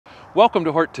Welcome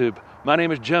to HortTube. My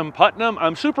name is Jim Putnam.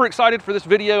 I'm super excited for this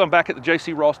video. I'm back at the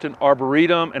JC Raulston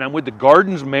Arboretum and I'm with the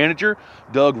gardens manager,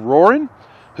 Doug Ruhren,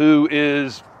 who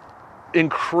is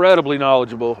incredibly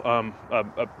knowledgeable.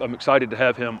 I'm excited to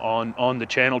have him on the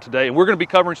channel today. And we're going to be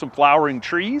covering some flowering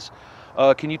trees.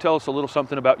 Can you tell us a little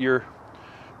something about your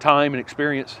time and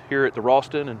experience here at the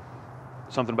Raulston and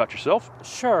something about yourself?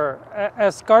 Sure.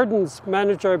 As gardens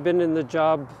manager, I've been in the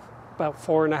job about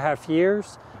 4.5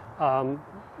 years.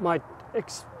 My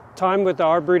time with the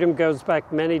Arboretum goes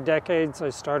back many decades. I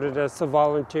started as a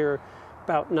volunteer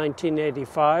about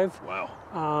 1985.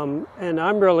 Wow. And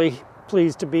I'm really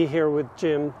pleased to be here with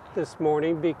Jim this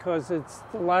morning because it's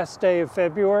the last day of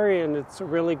February and it's a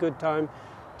really good time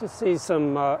to see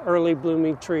some early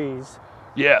blooming trees.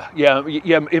 Yeah,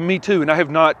 and me too. And I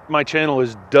have not. My channel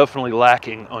is definitely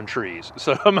lacking on trees,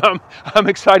 so I'm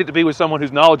excited to be with someone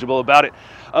who's knowledgeable about it.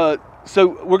 So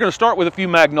we're going to start with a few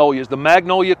magnolias. The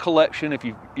Magnolia collection. If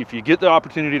you get the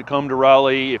opportunity to come to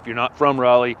Raleigh, if you're not from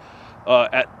Raleigh,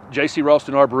 at JC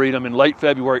Raulston Arboretum in late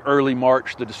February, early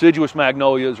March, the deciduous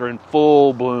magnolias are in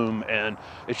full bloom, and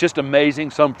it's just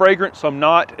amazing. Some fragrant, some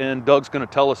not, and Doug's going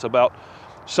to tell us about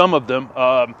some of them.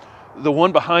 The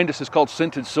one behind us is called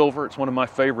Scented Silver. It's one of my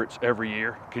favorites every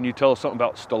year. Can you tell us something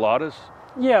about stellatas?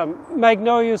 Yeah,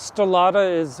 Magnolia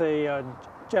stellata is a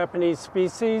Japanese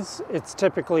species. It's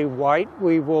typically white.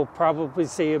 We will probably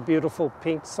see a beautiful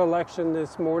pink selection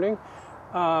this morning.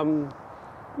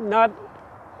 Not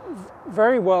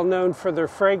very well known for their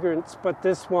fragrance, but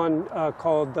this one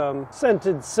called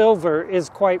Scented Silver is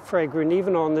quite fragrant.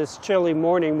 Even on this chilly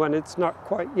morning when it's not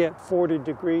quite yet 40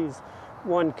 degrees,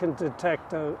 one can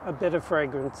detect a bit of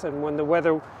fragrance, and when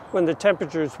the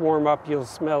temperatures warm up, you'll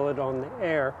smell it on the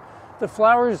air. The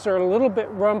flowers are a little bit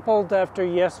rumpled after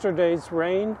yesterday's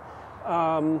rain,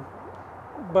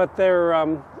 but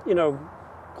they're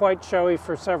quite showy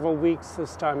for several weeks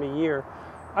this time of year.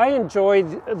 I enjoy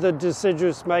the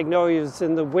deciduous magnolias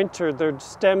in the winter. Their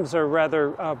stems are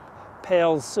rather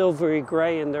pale silvery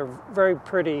gray, and they're very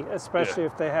pretty, especially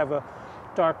if they have a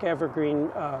dark evergreen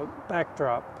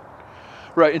backdrop.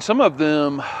 Right, and some of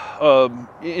them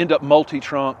end up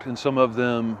multi-trunked, and some of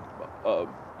them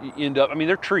end up,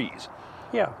 they're trees.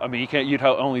 Yeah. You'd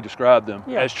only describe them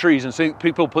as trees, and see,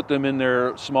 people put them in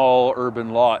their small urban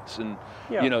lots, and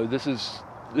this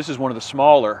is one of the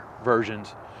smaller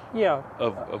versions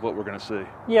of what we're going to see.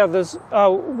 Yeah,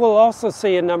 we'll also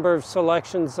see a number of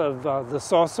selections of the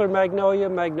saucer magnolia,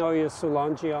 Magnolia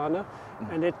soulangeana,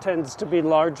 and it tends to be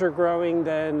larger growing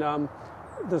than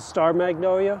the star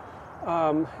magnolia.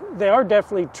 They are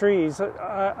definitely trees.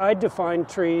 I define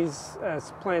trees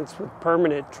as plants with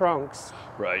permanent trunks.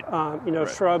 Right. Right.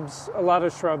 Shrubs, a lot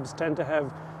of shrubs tend to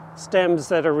have stems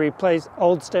that are replaced,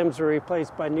 old stems are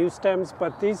replaced by new stems,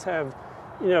 but these have,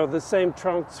 the same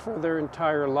trunks for their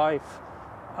entire life.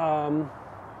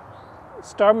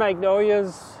 Star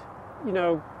magnolias,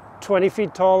 20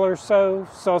 feet tall or so.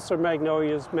 Saucer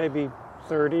magnolias, maybe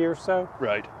 30 or so.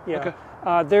 Right. Yeah. Okay.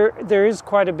 There is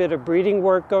quite a bit of breeding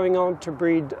work going on to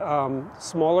breed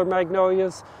smaller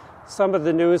magnolias. Some of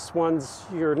the newest ones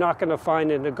you're not going to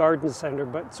find in a garden center,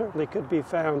 but certainly could be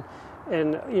found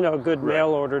in a good mail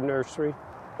order nursery.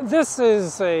 This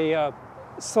is a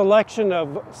selection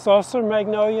of saucer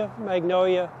magnolia,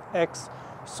 Magnolia X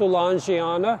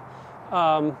soulangeana.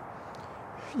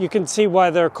 You can see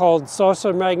why they're called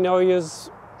saucer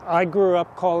magnolias. I grew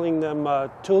up calling them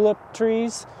tulip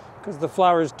trees, because the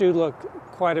flowers do look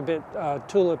quite a bit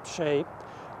tulip-shaped.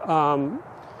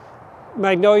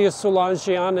 Magnolia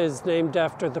soulangeana is named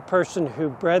after the person who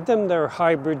bred them. They're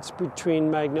hybrids between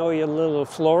Magnolia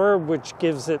liliflora, which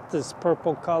gives it this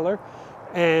purple color,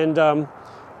 and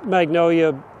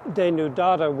Magnolia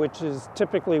denudata, which is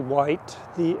typically white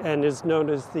and is known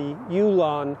as the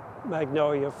Yulon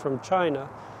magnolia from China.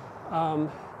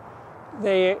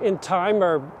 They, in time,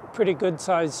 are pretty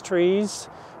good-sized trees.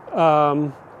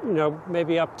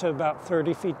 Maybe up to about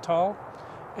 30 feet tall.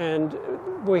 And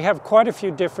we have quite a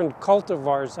few different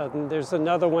cultivars of them. There's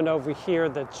another one over here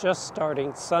that's just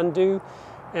starting, Sundew,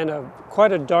 and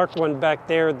quite a dark one back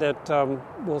there that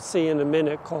we'll see in a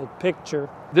minute called Picture.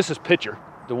 This is Picture,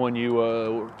 the one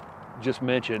you just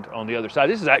mentioned on the other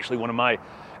side. This is actually one of my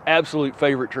absolute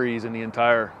favorite trees in the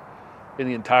entire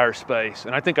space.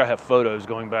 And I think I have photos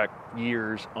going back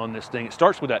years on this thing. It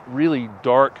starts with that really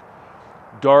dark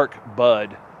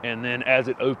bud, and then as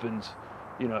it opens,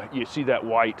 you see that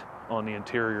white on the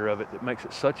interior of it that makes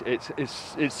it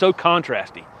it's so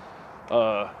contrasty.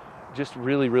 Just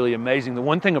really, really amazing. The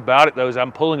one thing about it, though, is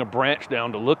I'm pulling a branch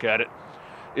down to look at it,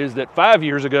 is that 5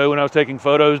 years ago when I was taking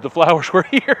photos, the flowers were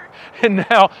here, and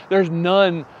now there's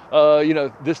none You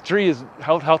know, this tree is,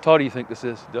 how tall do you think this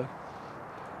is, Doug?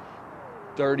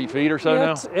 30 feet or so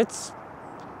now? It's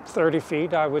 30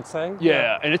 feet, I would say.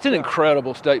 Yeah, and it's an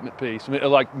incredible statement piece,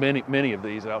 like many of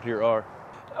these out here are.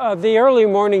 The early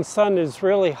morning sun is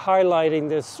really highlighting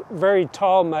this very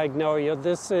tall magnolia.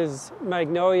 This is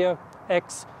Magnolia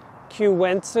X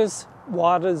cuensis,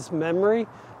 Wada's memory.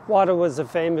 Wada was a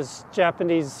famous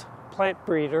Japanese plant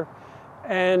breeder.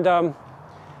 And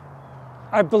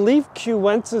I believe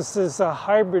cuensis is a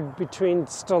hybrid between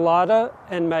stellata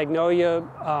and Magnolia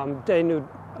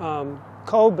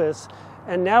denudicobus.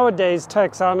 And nowadays,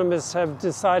 taxonomists have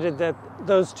decided that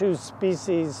those two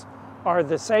species are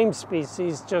the same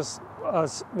species, just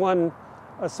one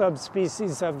a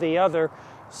subspecies of the other.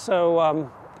 So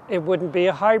it wouldn't be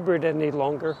a hybrid any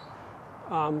longer.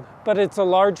 But it's a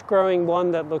large growing one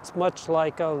that looks much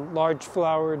like a large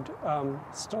flowered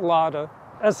stellata.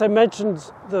 As I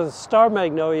mentioned, the star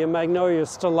magnolia, Magnolia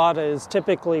stellata, is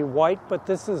typically white, but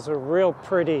this is a real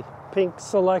pretty pink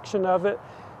selection of it.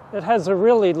 It has a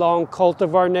really long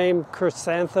cultivar name,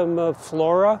 Chrysanthema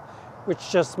flora, which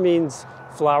just means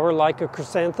flower like a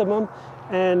chrysanthemum.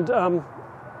 And,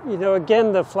 you know,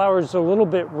 again, the flower's a little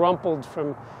bit rumpled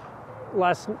from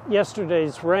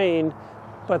yesterday's rain,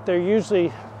 but they're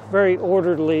usually very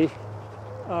orderly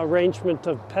arrangement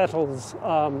of petals,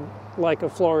 like a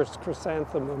florist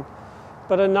chrysanthemum.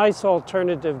 But a nice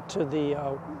alternative to the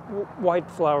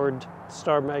white-flowered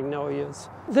star magnolias.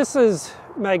 This is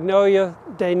Magnolia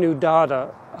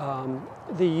denudata,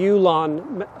 the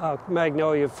Yulon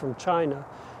magnolia from China.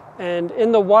 And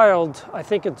in the wild, I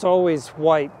think it's always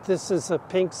white. This is a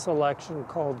pink selection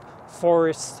called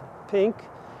forest pink.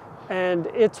 And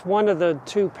it's one of the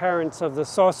two parents of the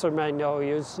saucer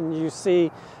magnolias. And you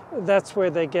see that's where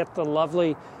they get the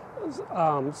lovely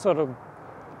sort of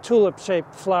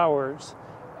tulip-shaped flowers.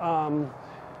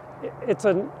 It's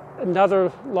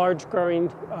another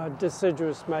large-growing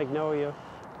deciduous magnolia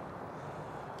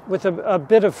with a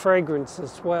bit of fragrance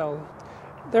as well.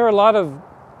 There are a lot of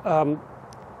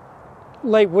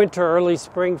late winter, early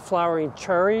spring flowering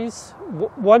cherries.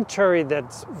 One cherry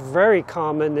that's very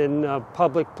common in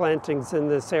public plantings in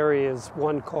this area is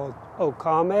one called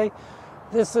okame.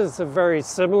 This is a very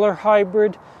similar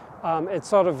hybrid. It's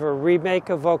sort of a remake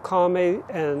of okame,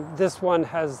 and this one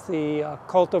has the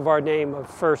cultivar name of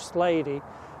First Lady.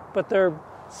 But they're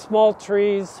small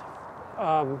trees,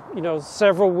 you know,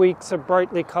 several weeks of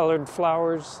brightly colored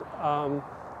flowers,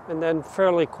 and then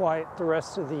fairly quiet the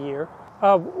rest of the year.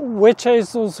 Witch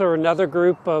hazels are another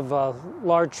group of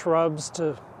large shrubs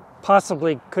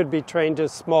possibly could be trained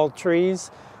as small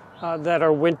trees that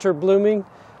are winter blooming.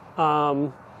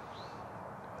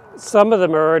 Some of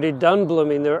them are already done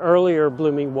blooming, they're earlier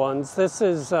blooming ones. This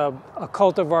is a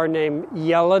cultivar named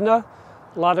Jelena.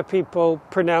 A lot of people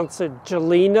pronounce it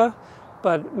Jelena,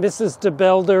 but Mrs. de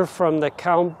Belder from the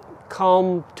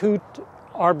Calmtut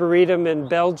Arboretum in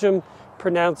Belgium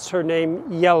pronounced her name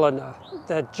Jelena.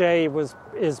 That J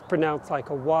is pronounced like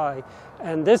a Y.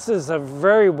 And this is a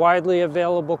very widely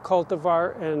available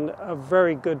cultivar and a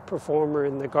very good performer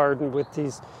in the garden with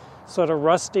these sort of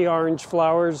rusty orange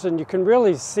flowers. And you can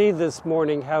really see this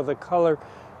morning how the color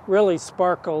really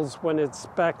sparkles when it's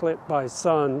backlit by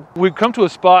sun. We've come to a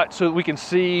spot so that we can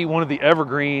see one of the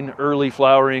evergreen early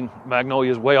flowering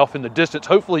magnolias way off in the distance.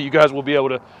 Hopefully you guys will be able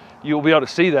to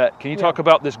see that. Can you talk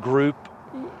about this group?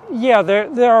 Yeah,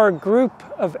 there are a group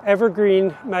of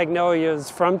evergreen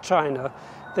magnolias from China.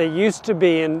 They used to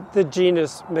be in the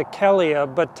genus Camellia,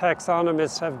 but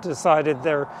taxonomists have decided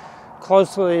they're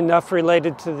closely enough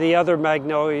related to the other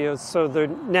magnolias, so they're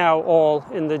now all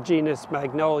in the genus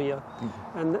Magnolia.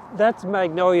 Mm-hmm. And that's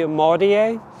Magnolia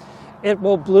maudier. It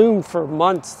will bloom for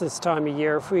months this time of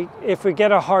year. If we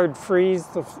get a hard freeze,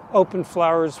 the open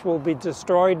flowers will be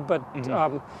destroyed, but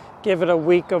give it a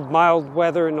week of mild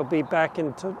weather and it'll be back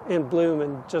in bloom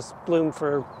and just bloom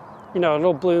for,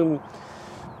 it'll bloom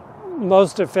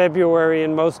most of February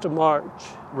and most of March.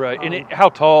 Right. And how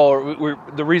tall?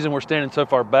 The reason we're standing so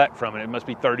far back from it must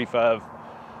be 30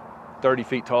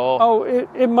 feet tall. Oh,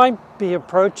 it might be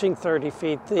approaching 30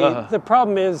 feet. The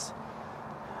problem is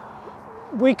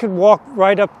we could walk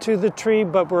right up to the tree,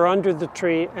 but we're under the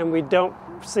tree and we don't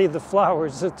see the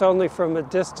flowers. It's only from a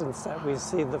distance that we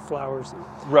see the flowers.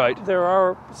 Right. There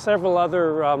are several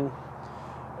other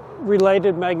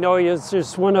related magnolias.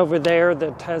 There's one over there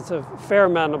that has a fair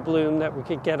amount of bloom that we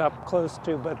could get up close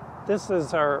to, but this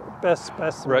is our best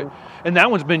specimen. Right. And that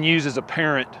one's been used as a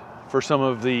parent for some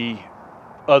of the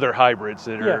other hybrids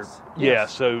that are, Yes, yeah,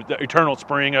 yes. so the Eternal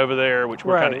Spring over there, which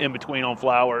we're kind of Right. in between on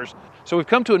flowers. So we've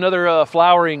come to another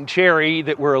flowering cherry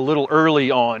that we're a little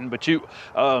early on, but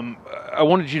I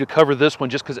wanted you to cover this one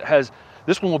just because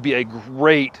this one will be a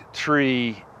great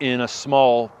tree in a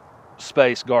small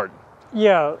space garden.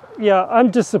 Yeah,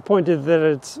 I'm disappointed that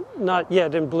it's not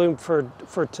yet in bloom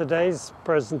for today's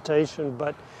presentation,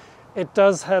 but it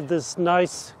does have this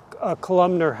nice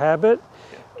columnar habit.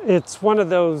 It's one of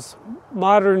those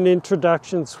modern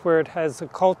introductions where it has a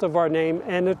cultivar name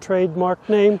and a trademark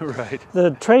name. Right.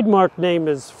 The trademark name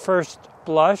is First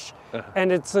Blush,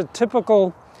 and it's a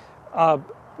typical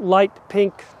light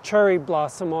pink cherry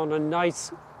blossom on a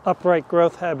nice upright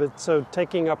growth habit, so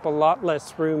taking up a lot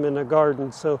less room in a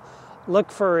garden. So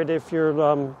look for it if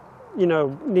you're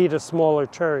need a smaller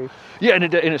cherry. Yeah,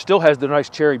 and it still has the nice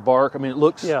cherry bark. I mean, it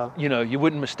looks, Yeah. you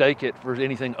wouldn't mistake it for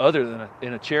anything other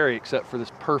than a cherry, except for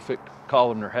this perfect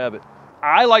columnar habit.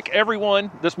 I, like everyone,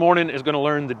 this morning is going to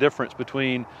learn the difference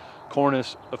between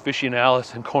Cornus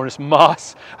officinalis and Cornus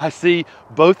moss. I see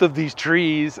both of these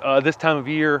trees this time of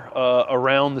year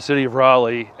around the city of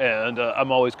Raleigh, and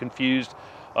I'm always confused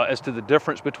as to the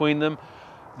difference between them.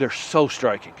 They're so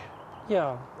striking.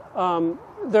 Yeah.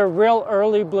 They're real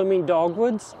early blooming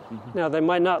dogwoods. Now, they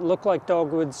might not look like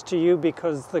dogwoods to you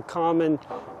because the common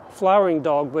flowering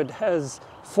dogwood has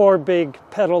 4 big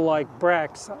petal-like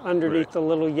bracts underneath the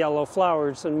little yellow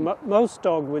flowers. And most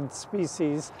dogwood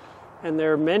species, and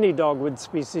there are many dogwood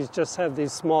species, just have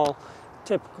these small,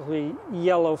 typically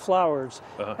yellow flowers.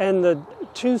 And the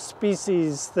 2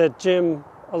 species that Jim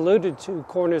alluded to,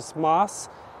 Cornus moss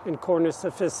and Cornus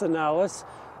officinalis,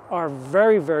 are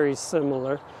very, very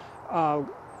similar.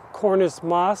 Cornus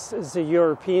moss is a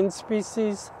European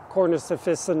species. Cornus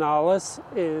officinalis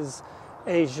is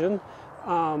Asian.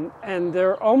 And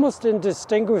they're almost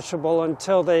indistinguishable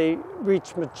until they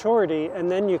reach maturity,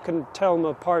 and then you can tell them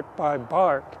apart by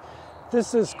bark.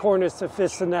 This is Cornus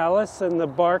officinalis, and the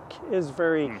bark is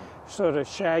very sort of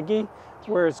shaggy,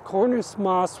 whereas Cornus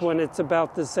moss, when it's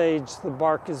about this age, the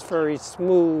bark is very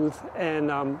smooth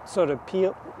and sort of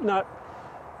not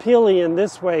peely in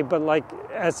this way, but like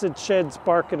as it sheds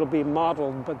bark, it'll be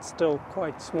mottled, but still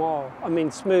quite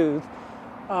smooth.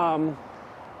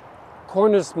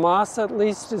 Cornus moss, at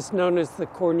least, is known as the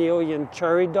cornelian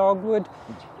cherry dogwood.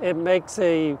 It makes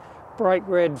a bright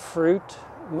red fruit,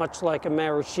 much like a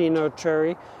maraschino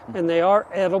cherry, and they are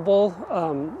edible,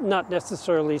 not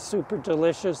necessarily super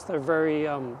delicious. They're very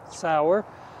sour,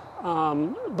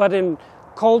 but in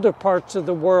colder parts of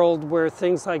the world where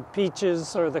things like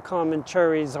peaches or the common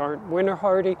cherries aren't winter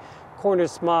hardy,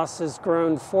 Cornus moss is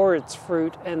grown for its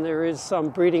fruit, and there is some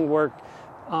breeding work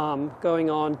going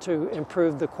on to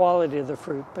improve the quality of the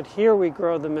fruit. But here we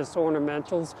grow them as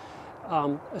ornamentals,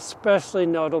 especially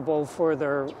notable for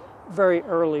their very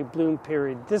early bloom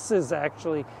period. This is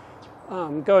actually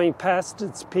going past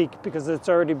its peak because it's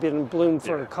already been in bloom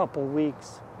for a couple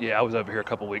weeks. Yeah, I was over here a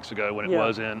couple weeks ago when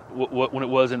it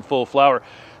was in full flower.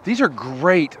 These are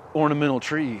great ornamental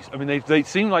trees. I mean, they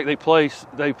seem like they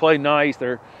play nice.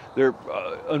 They're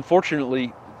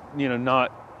unfortunately,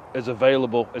 not as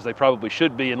available as they probably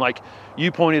should be. And like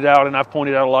you pointed out, and I've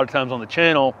pointed out a lot of times on the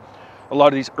channel, a lot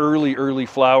of these early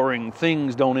flowering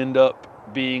things don't end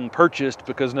up being purchased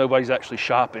because nobody's actually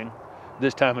shopping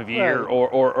this time of year, Right.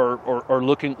 or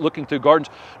looking through gardens.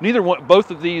 Both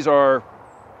of these are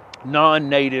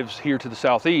non-natives here to the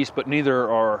southeast, but neither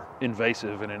are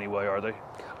invasive in any way, are they?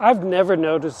 I've never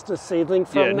noticed a seedling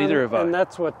from them, neither have I. and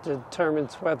that's what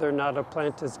determines whether or not a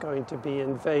plant is going to be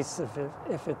invasive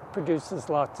if it produces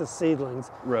lots of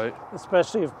seedlings. Right.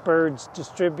 Especially if birds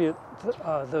distribute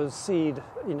those seed,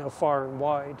 far and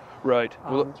wide. Right.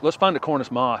 Well, let's find a Cornus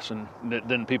moss, and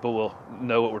then people will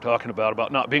know what we're talking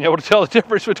about not being able to tell the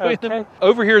difference between them.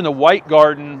 Over here in the white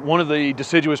garden, one of the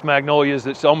deciduous magnolias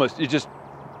it just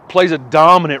plays a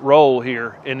dominant role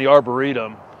here in the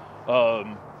Arboretum.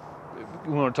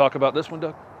 You want to talk about this one,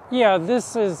 Doug? Yeah,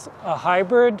 this is a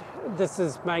hybrid. This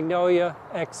is Magnolia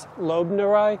X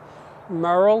Lobneri,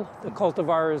 Merle. The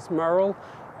cultivar is Merle,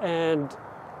 and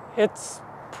it's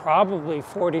probably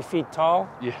 40 feet tall.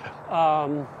 Yeah.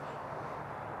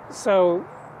 So,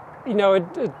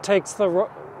 it takes the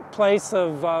place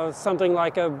of something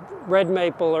like a red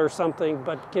maple or something,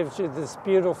 but gives you this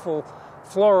beautiful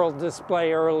floral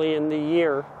display early in the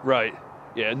year. Right.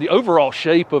 Yeah, and the overall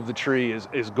shape of the tree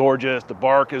is gorgeous. The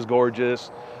bark is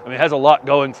gorgeous. I mean, it has a lot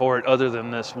going for it other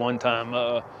than this one time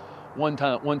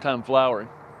flowering.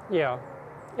 Yeah,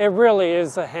 it really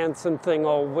is a handsome thing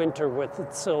all winter with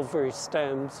its silvery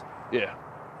stems. Yeah,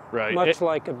 right. Much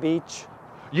like a beech.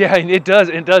 Yeah, and it does,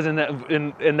 and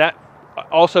that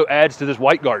also adds to this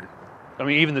white garden. I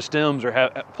mean, even the stems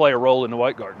play a role in the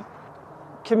white garden.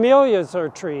 Camellias are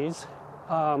trees.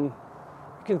 You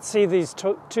can see these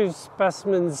two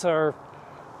specimens are,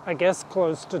 I guess,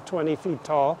 close to 20 feet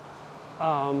tall.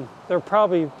 They're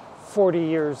probably 40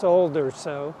 years old or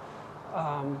so.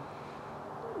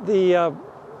 The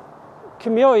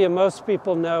camellia most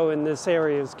people know in this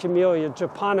area is Camellia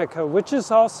japonica, which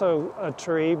is also a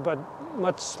tree, but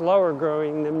much slower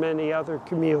growing than many other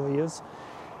camellias.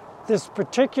 This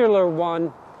particular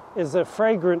one is a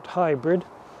fragrant hybrid.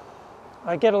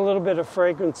 I get a little bit of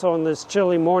fragrance on this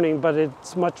chilly morning, but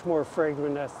it's much more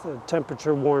fragrant as the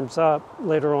temperature warms up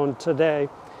later on today.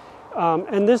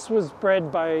 And this was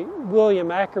bred by William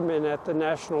Ackerman at the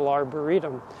National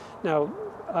Arboretum. Now,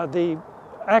 the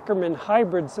Ackerman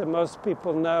hybrids that most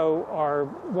people know are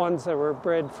ones that were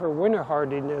bred for winter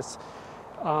hardiness,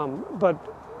 but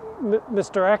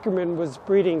Mr. Ackerman was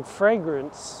breeding for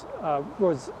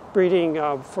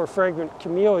fragrant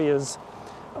camellias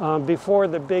before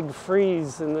the big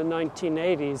freeze in the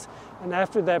 1980s. And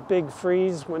after that big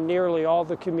freeze, when nearly all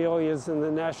the camellias in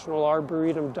the National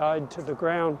Arboretum died to the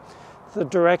ground, the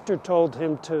director told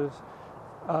him to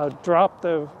drop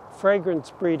the fragrance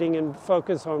breeding and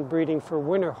focus on breeding for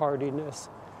winter hardiness.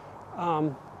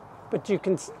 But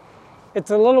it's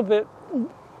a little bit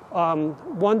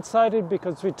one-sided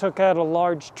because we took out a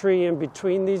large tree in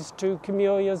between these two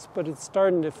camellias, but it's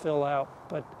starting to fill out.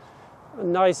 But a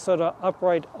nice sort of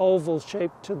upright oval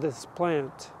shape to this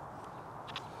plant.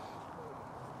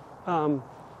 The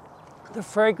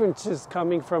fragrance is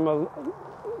coming from a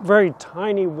very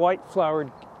tiny white-flowered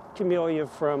camellia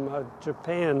from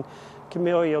Japan,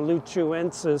 Camellia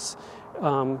luchuensis,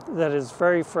 that is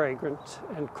very fragrant,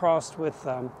 and crossed with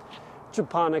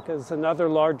japonicas, another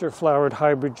larger flowered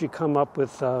hybrid. You come up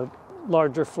with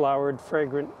larger flowered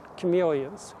fragrant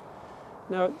camellias.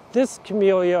 Now, this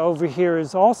camellia over here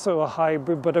is also a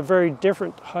hybrid, but a very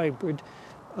different hybrid.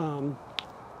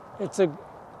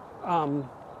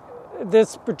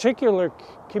 This particular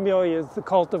camellia is the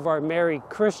cultivar Mary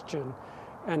Christian,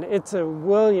 and it's a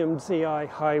Williamsii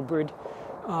hybrid,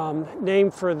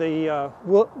 named for the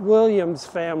Williams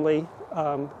family,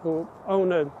 who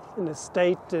own an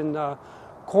estate in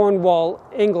Cornwall,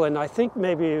 England. I think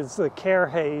maybe it was the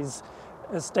Carehays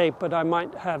estate, but I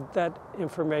might have that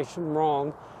information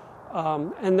wrong.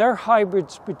 And they're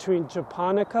hybrids between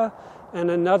japonica and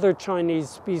another Chinese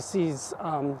species,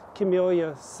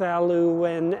 Camellia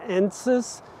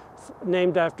saluenensis,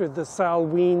 named after the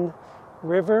Salween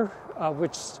River,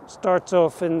 which starts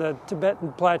off in the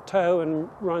Tibetan Plateau and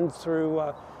runs through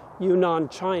Yunnan,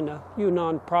 China,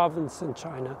 Yunnan province in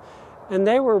China. And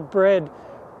they were bred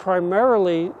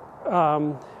primarily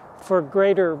for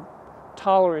greater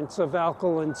tolerance of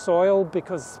alkaline soil,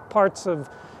 because parts of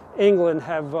England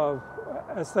have,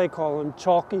 as they call them,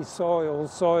 chalky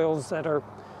soils that are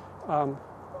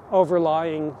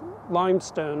overlying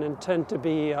limestone and tend to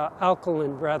be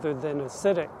alkaline rather than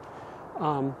acidic.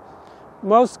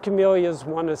 Most camellias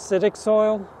want acidic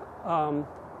soil.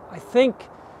 I think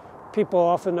people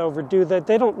often overdo that.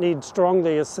 They don't need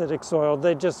strongly acidic soil.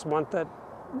 They just want that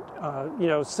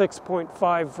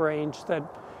 6.5 range that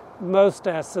most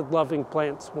acid-loving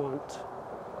plants want.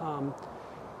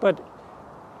 But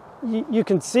you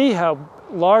can see how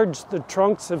large the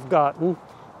trunks have gotten.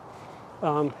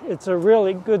 It's a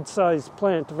really good-sized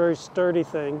plant, a very sturdy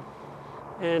thing.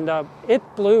 And it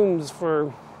blooms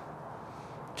for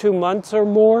 2 months or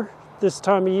more this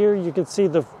time of year. You can see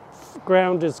the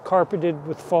ground is carpeted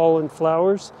with fallen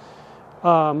flowers.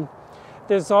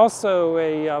 There's also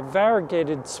a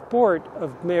variegated sport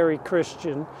of Mary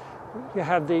Christian. You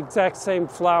have the exact same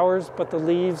flowers, but the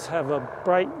leaves have a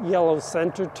bright yellow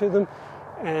center to them.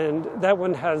 And that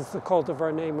one has the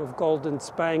cultivar name of Golden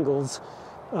Spangles.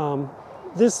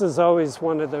 This is always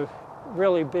one of the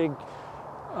really big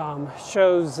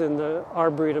shows in the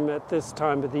Arboretum at this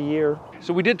time of the year.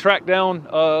 So we did track down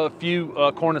a few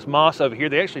Cornus moss over here.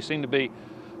 They actually seem to be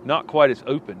not quite as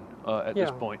open at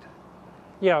this point.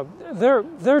 Yeah,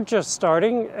 they're just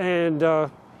starting, and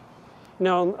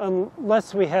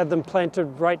unless we had them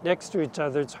planted right next to each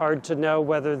other, it's hard to know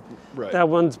whether that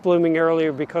one's blooming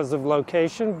earlier because of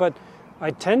location. But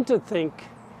I tend to think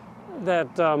that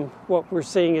what we're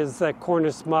seeing is that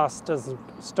Cornus moss doesn't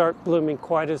start blooming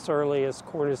quite as early as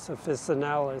Cornus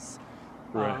officinalis.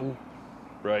 Right.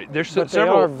 But they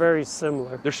are very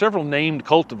similar. There's several named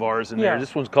cultivars in there.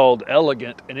 This one's called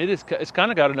Elegant, and it's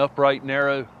kind of got an upright,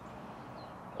 narrow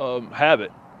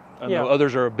habit. I know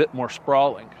others are a bit more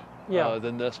sprawling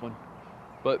than this one,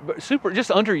 but super, just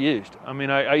underused. I mean,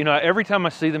 I every time I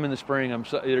see them in the spring,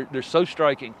 they're so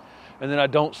striking, and then I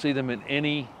don't see them in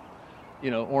any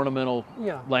ornamental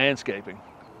landscaping.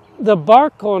 The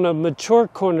bark on a mature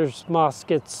Cornus moss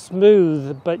gets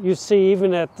smooth, but you see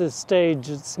even at this stage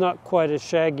it's not quite as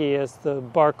shaggy as the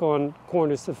bark on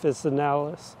Cornus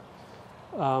officinalis.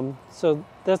 So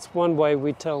that's one way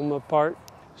we tell them apart.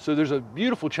 So there's a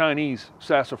beautiful Chinese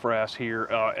sassafras here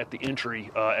at the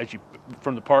entry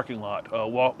from the parking lot,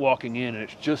 walking in, and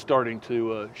it's just starting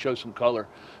to show some color.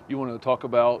 You want to talk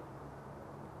about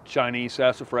Chinese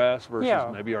sassafras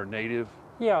versus maybe our native?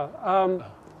 Yeah.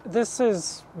 This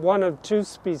is one of two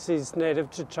species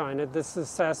native to China. This is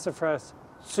Sassafras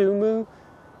tzumu,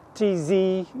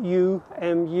 Tzumu.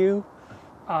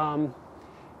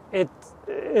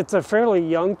 It's a fairly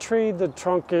young tree. The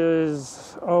trunk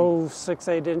is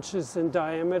 6-8 inches in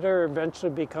diameter.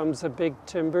 Eventually becomes a big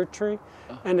timber tree,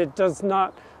 and it does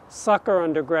not sucker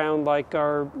underground like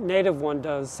our native one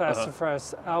does,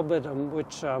 Sassafras alboretum,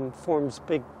 which forms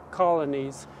big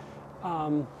colonies.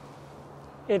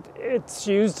 It's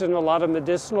used in a lot of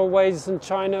medicinal ways in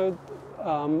China,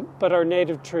 but our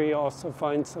native tree also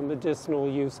finds some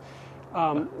medicinal use.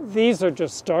 These are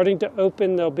just starting to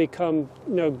open. They'll become,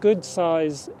 good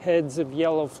size heads of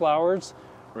yellow flowers.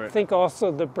 Right. I think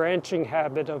also the branching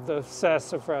habit of the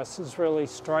sassafras is really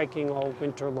striking all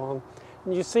winter long.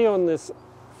 And you see on this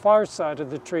far side of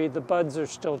the tree, the buds are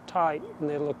still tight, and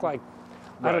they look like,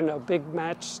 I don't know, big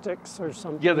matchsticks or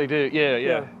something. Yeah, they do.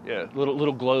 Yeah.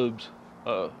 Little globes.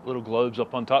 Little globes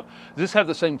up on top. Does this have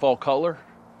the same fall color?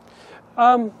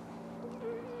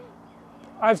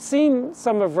 I've seen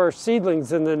some of our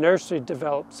seedlings in the nursery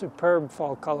develop superb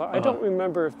fall color. I don't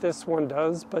remember if this one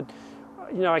does, but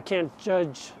I can't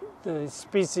judge the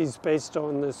species based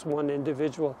on this one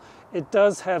individual. It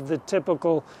does have the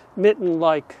typical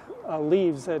mitten-like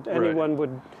leaves that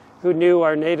anyone who knew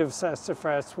our native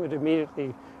sassafras would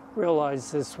immediately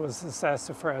realize this was the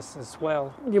sassafras as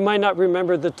well. You might not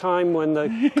remember the time when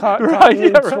the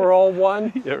continents were all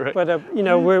one, but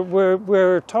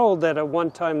we're told that at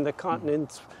one time the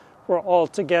continents were all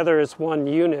together as one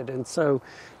unit, and so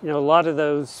a lot of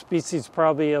those species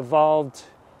probably evolved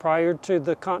prior to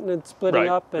the continent splitting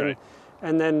up,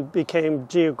 and then became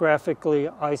geographically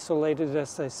isolated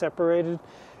as they separated,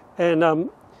 and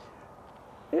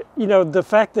the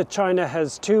fact that China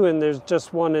has two and there's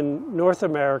just one in North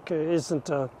America isn't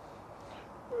a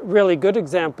really good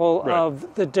example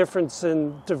of the difference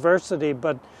in diversity,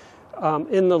 but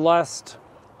in the last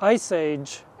ice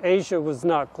age, Asia was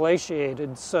not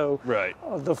glaciated, so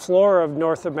the flora of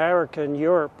North America and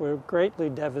Europe were greatly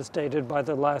devastated by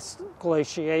the last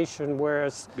glaciation,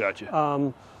 whereas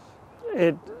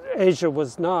Asia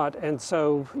was not. And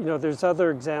so, there's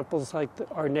other examples like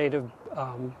our native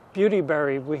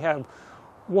beautyberry. We have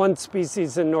one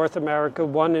species in North America,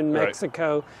 one in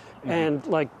Mexico, and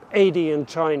like 80 in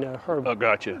China.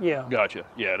 Gotcha. Yeah,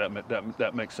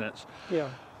 that makes sense. Yeah.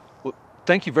 Well,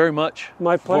 thank you very much.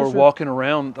 My pleasure. For walking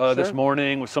around this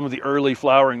morning with some of the early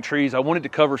flowering trees. I wanted to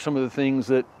cover some of the things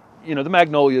that, the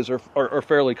magnolias are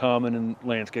fairly common in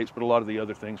landscapes, but a lot of the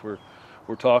other things we're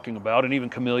talking about, and even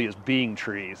camellias being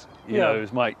trees, where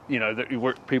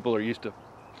people are used to,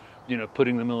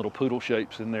 putting them in little poodle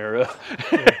shapes in their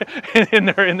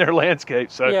in their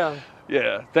landscape. So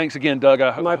thanks again, Doug.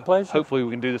 My pleasure. Hopefully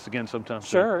we can do this again sometime soon.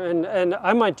 Sure, and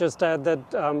I might just add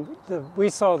that we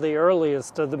saw the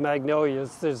earliest of the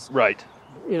magnolias. There's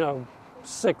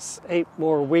 6-8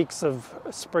 more weeks of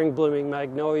spring blooming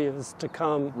magnolias to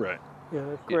come.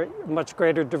 Much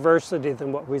greater diversity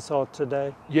than what we saw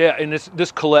today. Yeah, and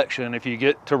this collection, if you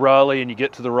get to Raleigh and you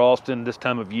get to the Raulston this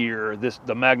time of year,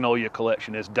 the Magnolia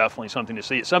collection is definitely something to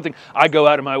see. It's something I go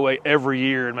out of my way every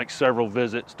year and make several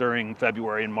visits during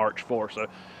February and March for. So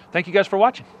thank you guys for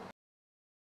watching.